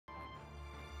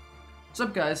What's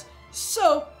up, guys?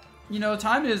 So, you know,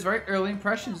 time is very early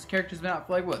impressions. This character's been out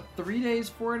for like, what, 3 days,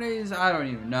 4 days? I don't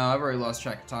even know. I've already lost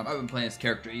track of time. I've been playing this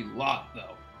character a lot,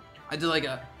 though. I did like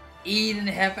a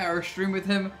 8.5-hour stream with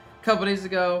him a couple days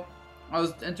ago. I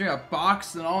was entering a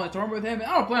box and all in a tournament with him, and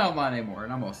I don't play online anymore,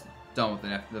 and I'm almost done with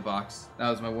it after the box. That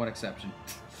was my one exception.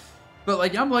 But,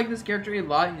 like, I'm liking this character a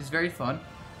lot. He's very fun.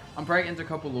 I'm probably going to enter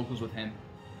a couple locals with him.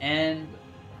 And,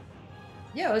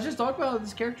 yeah, let's just talk about what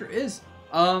this character is.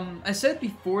 I said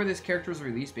before this character was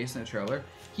released based on the trailer,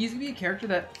 he's going to be a character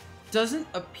that doesn't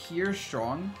appear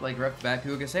strong. Like, right off the bat,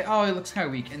 people can say, oh, he looks kind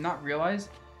of weak, and not realize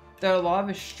that a lot of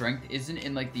his strength isn't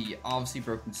in, like, the obviously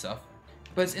broken stuff,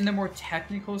 but it's in the more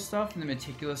technical stuff and the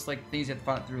meticulous, like, things you have to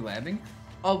find out through labbing,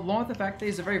 along with the fact that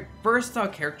he's a very versatile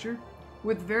character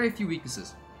with very few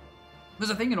weaknesses.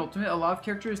 Because I think in Ultimate, a lot of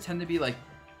characters tend to be, like,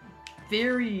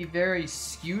 very, very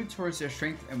skewed towards their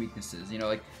strengths and weaknesses. You know,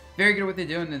 like, very good at what they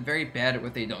do and then very bad at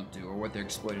what they don't do or what they're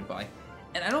exploited by.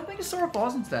 And I don't think Sora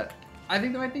falls into that. I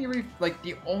think the only thing really, like,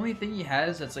 the only thing he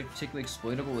has that's, like, particularly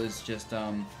exploitable is just,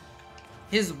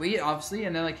 his weight, obviously,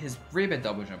 and then, like, his really bad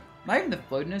double jump. Not even the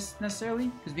floatiness, necessarily,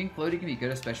 because being floaty can be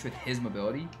good, especially with his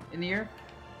mobility in the air,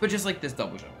 but just, like, this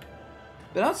double jump.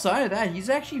 But outside of that, he's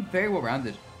actually very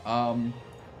well-rounded.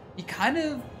 He kind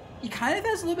of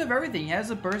has a little bit of everything. He has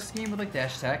a burst game with, like,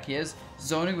 dash attack. He has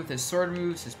zoning with his sword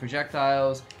moves, his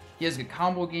projectiles. He has a good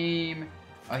combo game.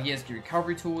 He has good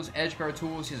recovery tools, edge guard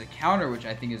tools. He has a counter, which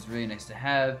I think is really nice to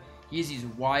have. He has these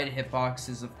wide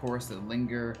hitboxes, of course, that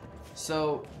linger.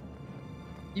 So,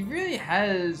 he really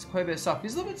has quite a bit of stuff.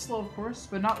 He's a little bit slow, of course,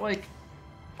 but not, like,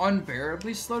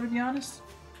 unbearably slow, to be honest.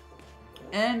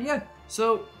 And, yeah,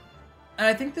 so, and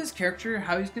I think this character,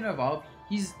 how he's going to evolve,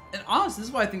 and honestly, this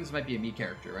is why I think this might be a me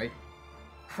character, right?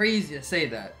 Crazy to say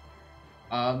that.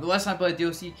 The last time I played a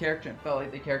DLC character, it felt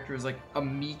like the character was like a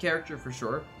me character for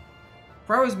sure.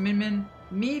 Before I was Min,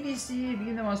 maybe Steve,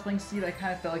 even though I was playing Steve, I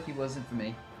kind of felt like he wasn't for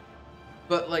me.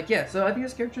 But, like, yeah, so I think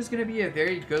this character is going to be a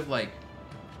very good, like,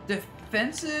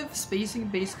 defensive,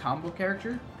 spacing-based combo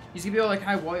character. He's going to be able to, like,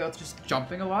 high wall out just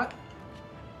jumping a lot.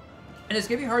 And it's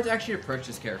going to be hard to actually approach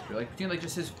this character. Like, between, like,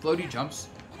 just his floaty jumps,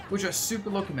 which are super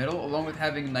low committal, along with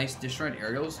having nice disjoint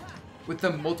aerials, with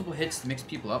the multiple hits to mix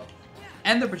people up,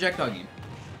 and the projectile game.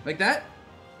 Like that,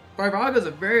 Fireball is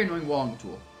a very annoying walling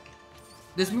tool.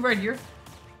 This move right here,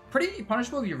 pretty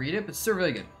punishable if you read it, but still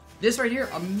really good. This right here,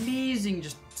 amazing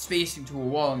just spacing tool,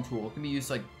 walling tool. It can be used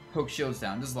to, like, poke shields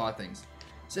down, does a lot of things.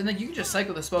 So then, like, you can just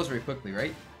cycle the spells very quickly,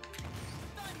 right?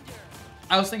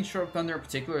 I was thinking Short Thunder in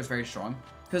particular is very strong,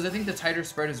 because I think the tighter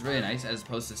spread is really nice as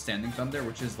opposed to Standing Thunder,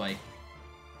 which is, like,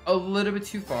 a little bit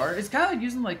too far. It's kind of like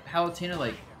using, like, Palutena,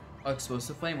 like,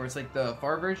 Explosive Flame, where it's like the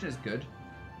far version is good,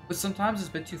 but sometimes it's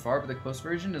a bit too far, but the close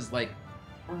version is, like,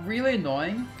 really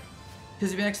annoying,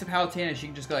 because if you're next to Palutena, she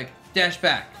can just go, like, dash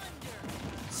back,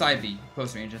 side B,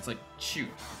 close range, and it's like, shoot.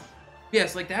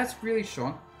 Yes, like, that's really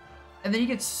strong, and then you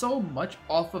get so much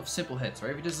off of simple hits,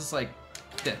 right? If you just like,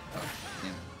 dead. Oh,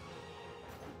 damn it.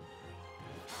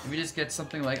 If you just get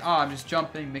something like, oh, I'm just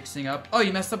jumping, mixing up. Oh,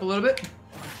 you messed up a little bit?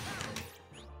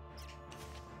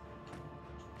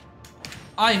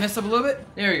 Ah, you messed up a little bit?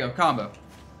 There you go, combo.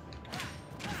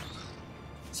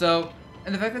 So,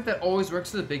 and the fact that that always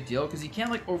works is a big deal, because you can't,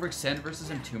 like, overextend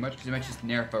versus him too much, because you might just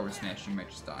nair forward smash and you might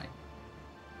just die.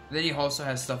 And then he also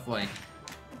has stuff like,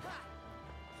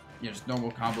 you know, just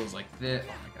normal combos like this.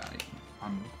 Oh my god,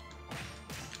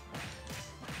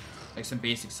 like some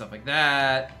basic stuff like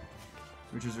that,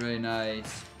 which is really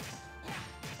nice.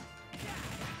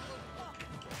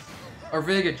 A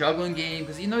really good juggling game,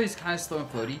 because even though he's kind of slow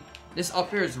and floaty, this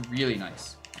up air is really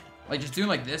nice. Like, just doing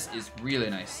like this is really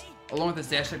nice. Along with this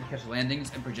dash attack to catch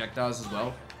landings and projectiles as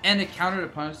well. And a counter to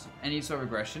punish any sort of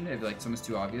aggression if, like, someone's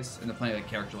too obvious. And they're playing like a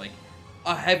character like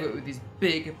a heavyweight with these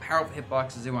big, powerful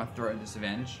hitboxes they want to throw at a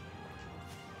disadvantage.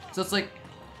 So it's like,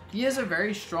 he has a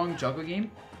very strong juggle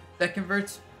game that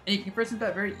converts, and he converts into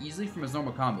that very easily from his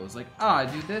normal combos. Like, ah, I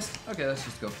do this. Okay, let's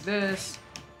just go for this.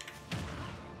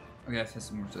 Okay, that's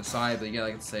just more to the side, but you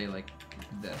gotta, like, say, like,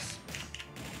 this.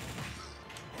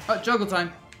 Oh, juggle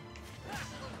time.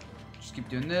 Just keep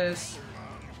doing this.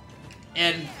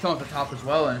 And come off the top as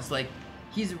well, and it's like,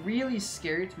 he's really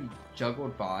scary to be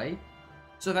juggled by.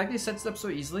 So the fact that he sets it up so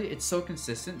easily, it's so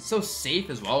consistent, so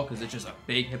safe as well, because it's just a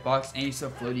big hitbox, and he's so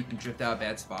floaty, he can drift out of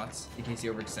bad spots in case he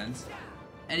overextends.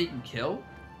 And he can kill.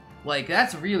 Like,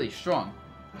 that's really strong.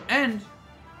 And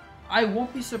I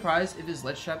won't be surprised if his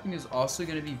ledge trapping is also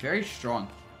going to be very strong.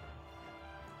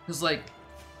 Because, like,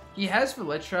 he has for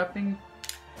ledge trapping,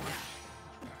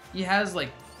 he has, like,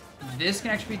 this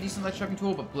can actually be a decent ledge trapping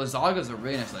tool, but Blizzaga is a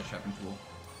really nice ledge trapping tool.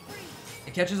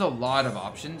 It catches a lot of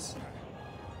options.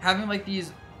 having like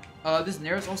these, this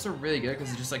Nair is also really good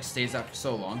because it just like stays out for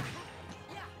so long.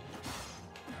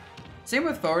 Same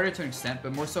with forward to an extent,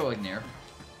 but more so like Nair.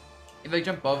 If I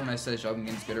jump above him, I said juggling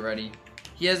game's good already.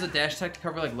 He has a dash attack to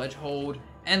cover like ledge hold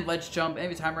and ledge jump.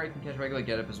 Every time where he can catch regular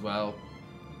get up as well.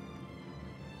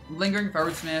 Lingering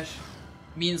forward smash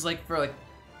means like for like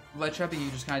ledge jumping,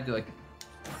 you just kind of do like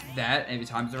that. And if your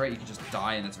times are right, you can just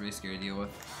die, and that's really scary to deal with.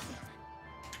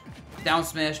 Down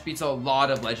smash beats a lot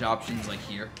of ledge options like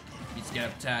here. Beats get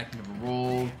up attack, kind of a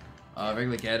roll,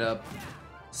 regular get up.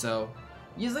 So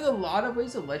he has like a lot of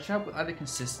ways to ledge jump with either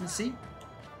consistency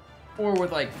or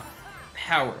with like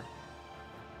power.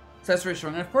 So that's really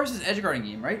strong. And of course, his edge guarding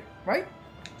game, right? Right?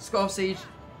 Skull Sage,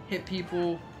 hit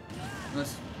people,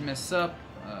 unless you mess up,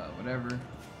 whatever.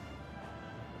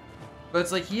 But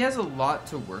it's like he has a lot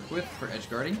to work with for edge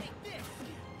guarding.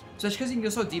 Especially because he can go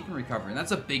so deep in recovery, and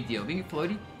that's a big deal. Being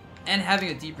floaty and having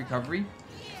a deep recovery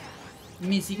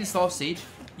means he can stall Sage,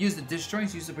 use the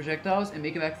disjoints, use the projectiles, and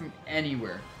make it back from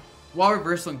anywhere. While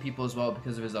reversing people as well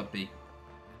because of his up B.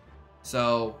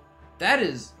 So that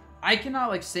is, I cannot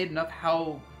like state enough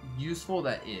how useful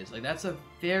that is. Like that's a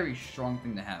very strong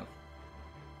thing to have.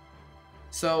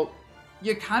 So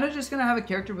you're kind of just gonna have a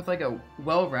character with like a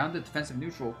well-rounded defensive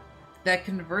neutral that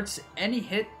converts any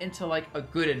hit into like a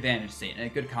good advantage state and a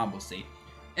good combo state.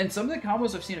 And some of the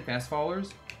combos I've seen at fast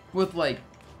followers with like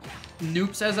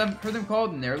noops, as I've heard them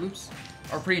called, and their loops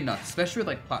are pretty nuts. Especially with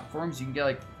like platforms, you can get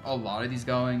like a lot of these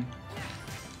going.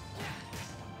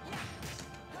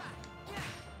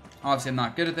 Obviously, I'm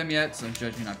not good at them yet, so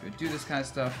judge me not to do this kind of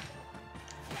stuff.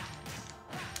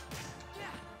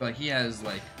 But he has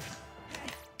like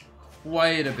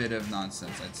quite a bit of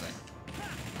nonsense, I'd say.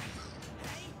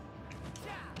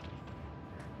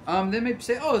 They may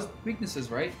say, oh, his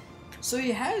weaknesses, right? So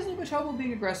he has a little bit of trouble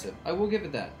being aggressive. I will give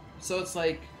it that. So it's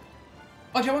like,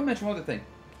 actually, I want to mention one other thing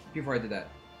before I did that.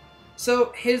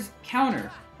 So his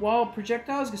counter, while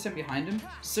projectiles get sent behind him,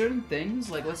 certain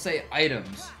things, like let's say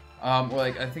items, or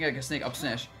like I think like a snake up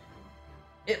smash,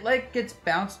 it like gets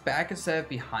bounced back instead of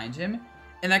behind him,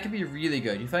 and that can be really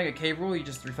good. You find like a cave roll, you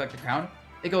just reflect the crown,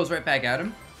 it goes right back at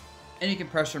him, and you can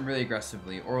pressure him really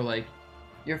aggressively. Or like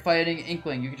you're fighting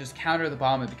Inkling, you can just counter the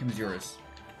bomb, it becomes yours.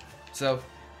 So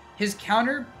his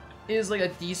counter is like a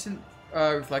decent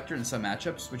reflector in some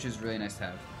matchups, which is really nice to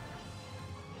have.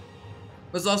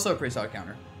 But it's also a pretty solid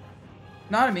counter.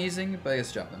 Not amazing, but I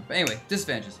guess job them. But anyway,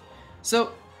 disadvantages.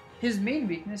 So his main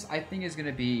weakness, I think, is going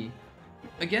to be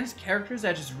against characters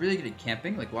that are just really good at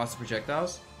camping, like lots of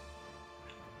projectiles.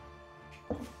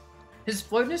 His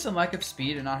floatness and lack of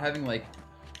speed and not having like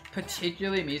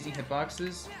particularly amazing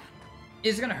hitboxes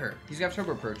is going to hurt. He's going to have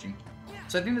trouble approaching.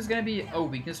 So I think there's going to be a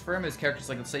weakness for him as characters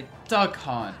like, let's say, Duck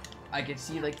Hunt. I could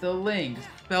see like the Lynx,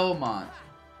 Belmont.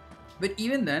 But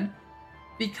even then,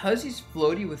 because he's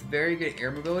floaty with very good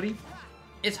air mobility,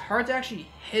 it's hard to actually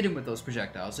hit him with those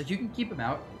projectiles. Like, you can keep him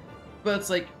out, but it's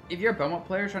like, if you're a Belmont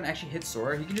player trying to actually hit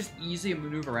Sora, he can just easily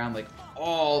maneuver around, like,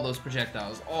 all those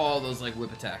projectiles, all those, like,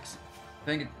 whip attacks.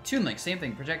 Then Toon Link, same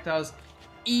thing. Projectiles,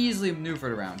 easily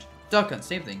maneuvered around. Duck Hunt,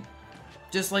 same thing.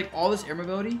 Just, like, all this air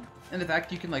mobility, and the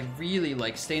fact you can, like, really,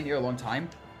 like, stay in the air a long time,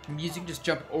 means you can just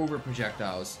jump over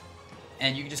projectiles.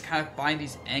 And you can just kind of find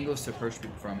these angles to approach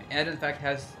people from. And in fact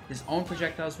has his own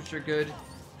projectiles, which are good.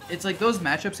 It's like those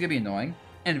matchups are gonna be annoying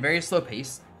and very slow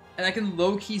paced. And I can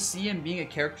low-key see him being a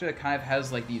character that kind of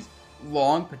has like these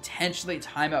long, potentially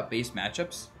timeout based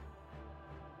matchups.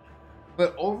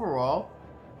 But overall,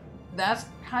 that's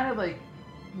kind of like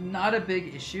not a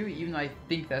big issue, even though I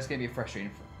think that's gonna be a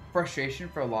frustration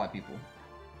for a lot of people.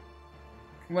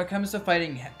 When it comes to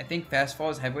fighting, I think fast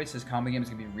falls heavyweights, his combo game is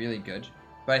gonna be really good.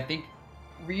 But I think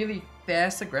really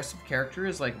fast, aggressive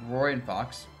characters like Roy and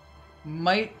Fox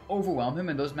might overwhelm him,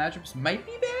 and those matchups might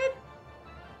be bad.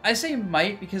 I say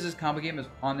might because his combo game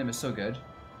on them is so good,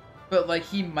 but like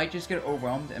he might just get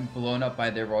overwhelmed and blown up by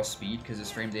their raw speed because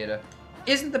his frame data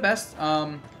isn't the best.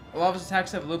 A lot of his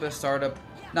attacks have a little bit of startup,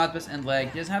 not the best end leg.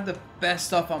 He doesn't have the best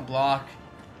stuff on block,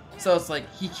 so it's like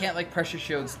he can't like pressure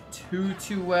shields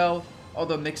too well.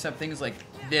 Although mix up things like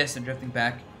this and drifting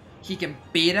back. He can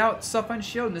bait out stuff on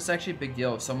shield, and this is actually a big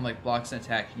deal. If someone like blocks an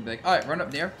attack, he can be like, alright, run up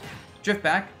there, drift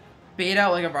back, bait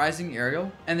out like a rising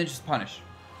aerial, and then just punish.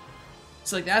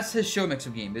 So like that's his shield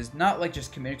mix-up game. It's not like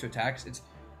just committing to attacks, it's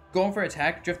going for an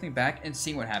attack, drifting back, and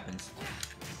seeing what happens.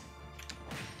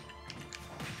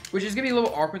 Which is gonna be a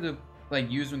little awkward to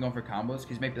like use when going for combos,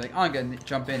 because you might be like, oh, I'm gonna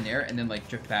jump in there, and then like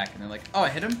drift back, and then like, oh, I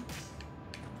hit him?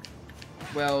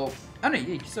 Well, I don't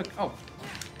know, he's still, oh,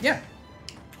 yeah.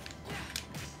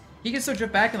 He can still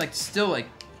drift back and like still like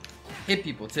hit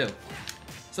people too.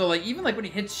 So like even like when he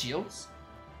hits shields,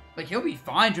 Like, he'll be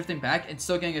fine drifting back and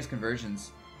still getting his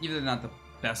conversions. Even though they're not the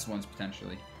best ones,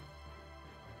 potentially.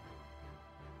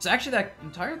 So actually, that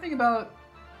entire thing about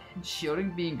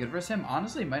shielding being good versus him,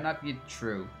 honestly, might not be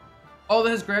true. Although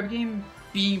his grab game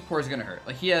being poor is going to hurt.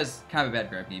 Like, he has kind of a bad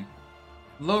grab game.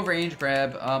 Low range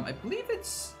grab. I believe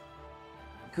it's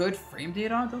good frame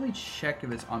data on it. Let me check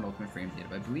if it's on ultimate frame data.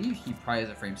 But I believe he probably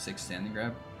has a frame 6 standing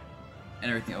grab. And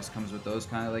everything else comes with those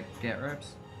kind of like get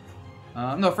reps.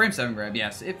 No, frame 7 grab,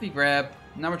 yes. Iffy grab,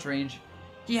 not much range.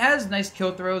 He has nice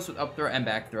kill throws with up throw and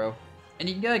back throw. And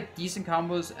you can get like decent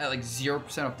combos at like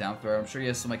 0% off down throw. I'm sure he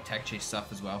has some like tech chase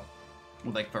stuff as well.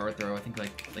 With like forward throw. I think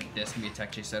like this can be a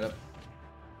tech chase setup.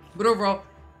 But overall,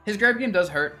 his grab game does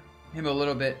hurt him a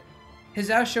little bit. His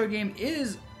out show game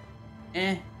is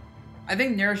eh. I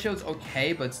think narrow shield's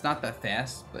okay, but it's not that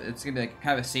fast. But it's gonna be like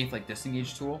kind of a safe like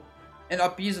disengage tool. And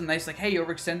up B is a nice like, hey, you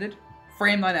overextended.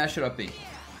 Frame line out should up B.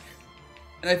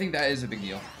 And I think that is a big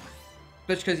deal.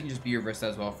 Especially because you can just be reversed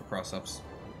as well for cross ups.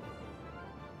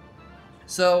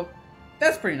 So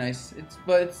that's pretty nice.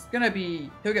 But it's gonna be,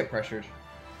 he'll get pressured.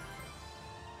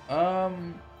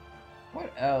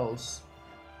 What else?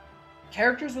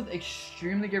 Characters with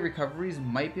extremely good recoveries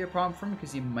might be a problem for him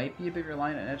because he might be a bit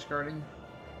reliant on edge guarding.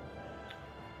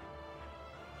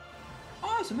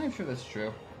 Oh, so I'm not sure that's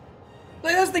true.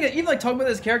 Like, that's the thing, even like talking about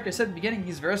this character, I said at the beginning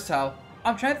he's versatile.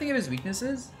 I'm trying to think of his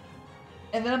weaknesses.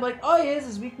 And then I'm like, oh, he has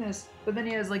his weakness. But then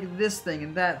he has like this thing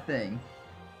and that thing.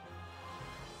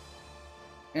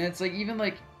 And it's like, even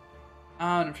like,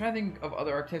 I'm trying to think of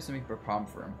other archetypes that make a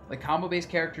problem for him. Like combo-based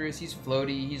characters, he's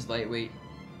floaty, he's lightweight.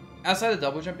 Outside the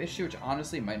double jump issue, which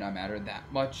honestly might not matter that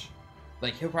much.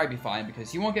 Like, he'll probably be fine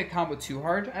because he won't get comboed too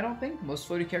hard, I don't think. Most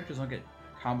floaty characters don't get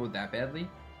comboed that badly.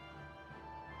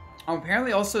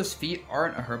 Apparently also his feet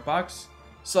aren't a hurt box.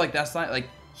 So like that's not like,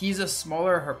 he's a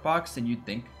smaller hurt box than you'd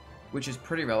think. Which is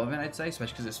pretty relevant, I'd say,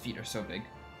 especially because his feet are so big.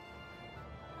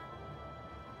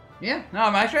 Yeah, no,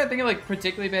 I'm actually thinking like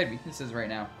particularly bad weaknesses right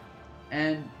now.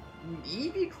 And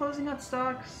maybe closing out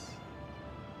stocks.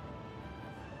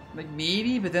 Like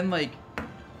maybe, but then like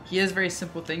he has very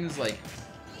simple things like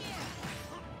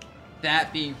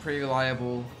that being pretty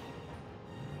reliable.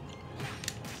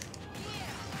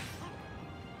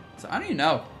 So I don't even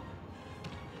know.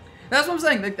 That's what I'm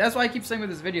saying. Like, that's why I keep saying with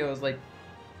this video is like,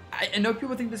 I know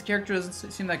people think this character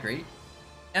doesn't seem that great,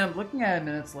 and I'm looking at him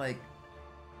and it's like,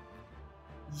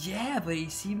 yeah, but he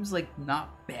seems like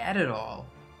not bad at all.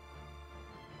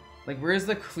 Like, where's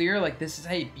the clear, like, this is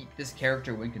how you beat this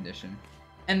character win condition?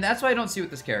 And that's what I don't see with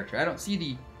this character. I don't see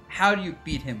the how do you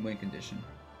beat him win condition.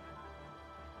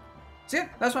 So yeah,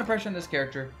 that's my impression on this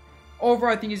character.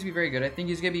 Overall, I think he's going to be very good. I think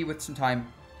he's going to be, with some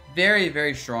time, very,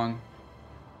 very strong.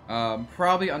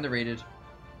 Probably underrated.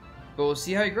 But we'll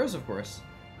see how he grows, of course.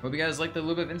 Hope you guys liked the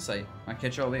little bit of insight. I'll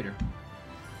catch y'all later.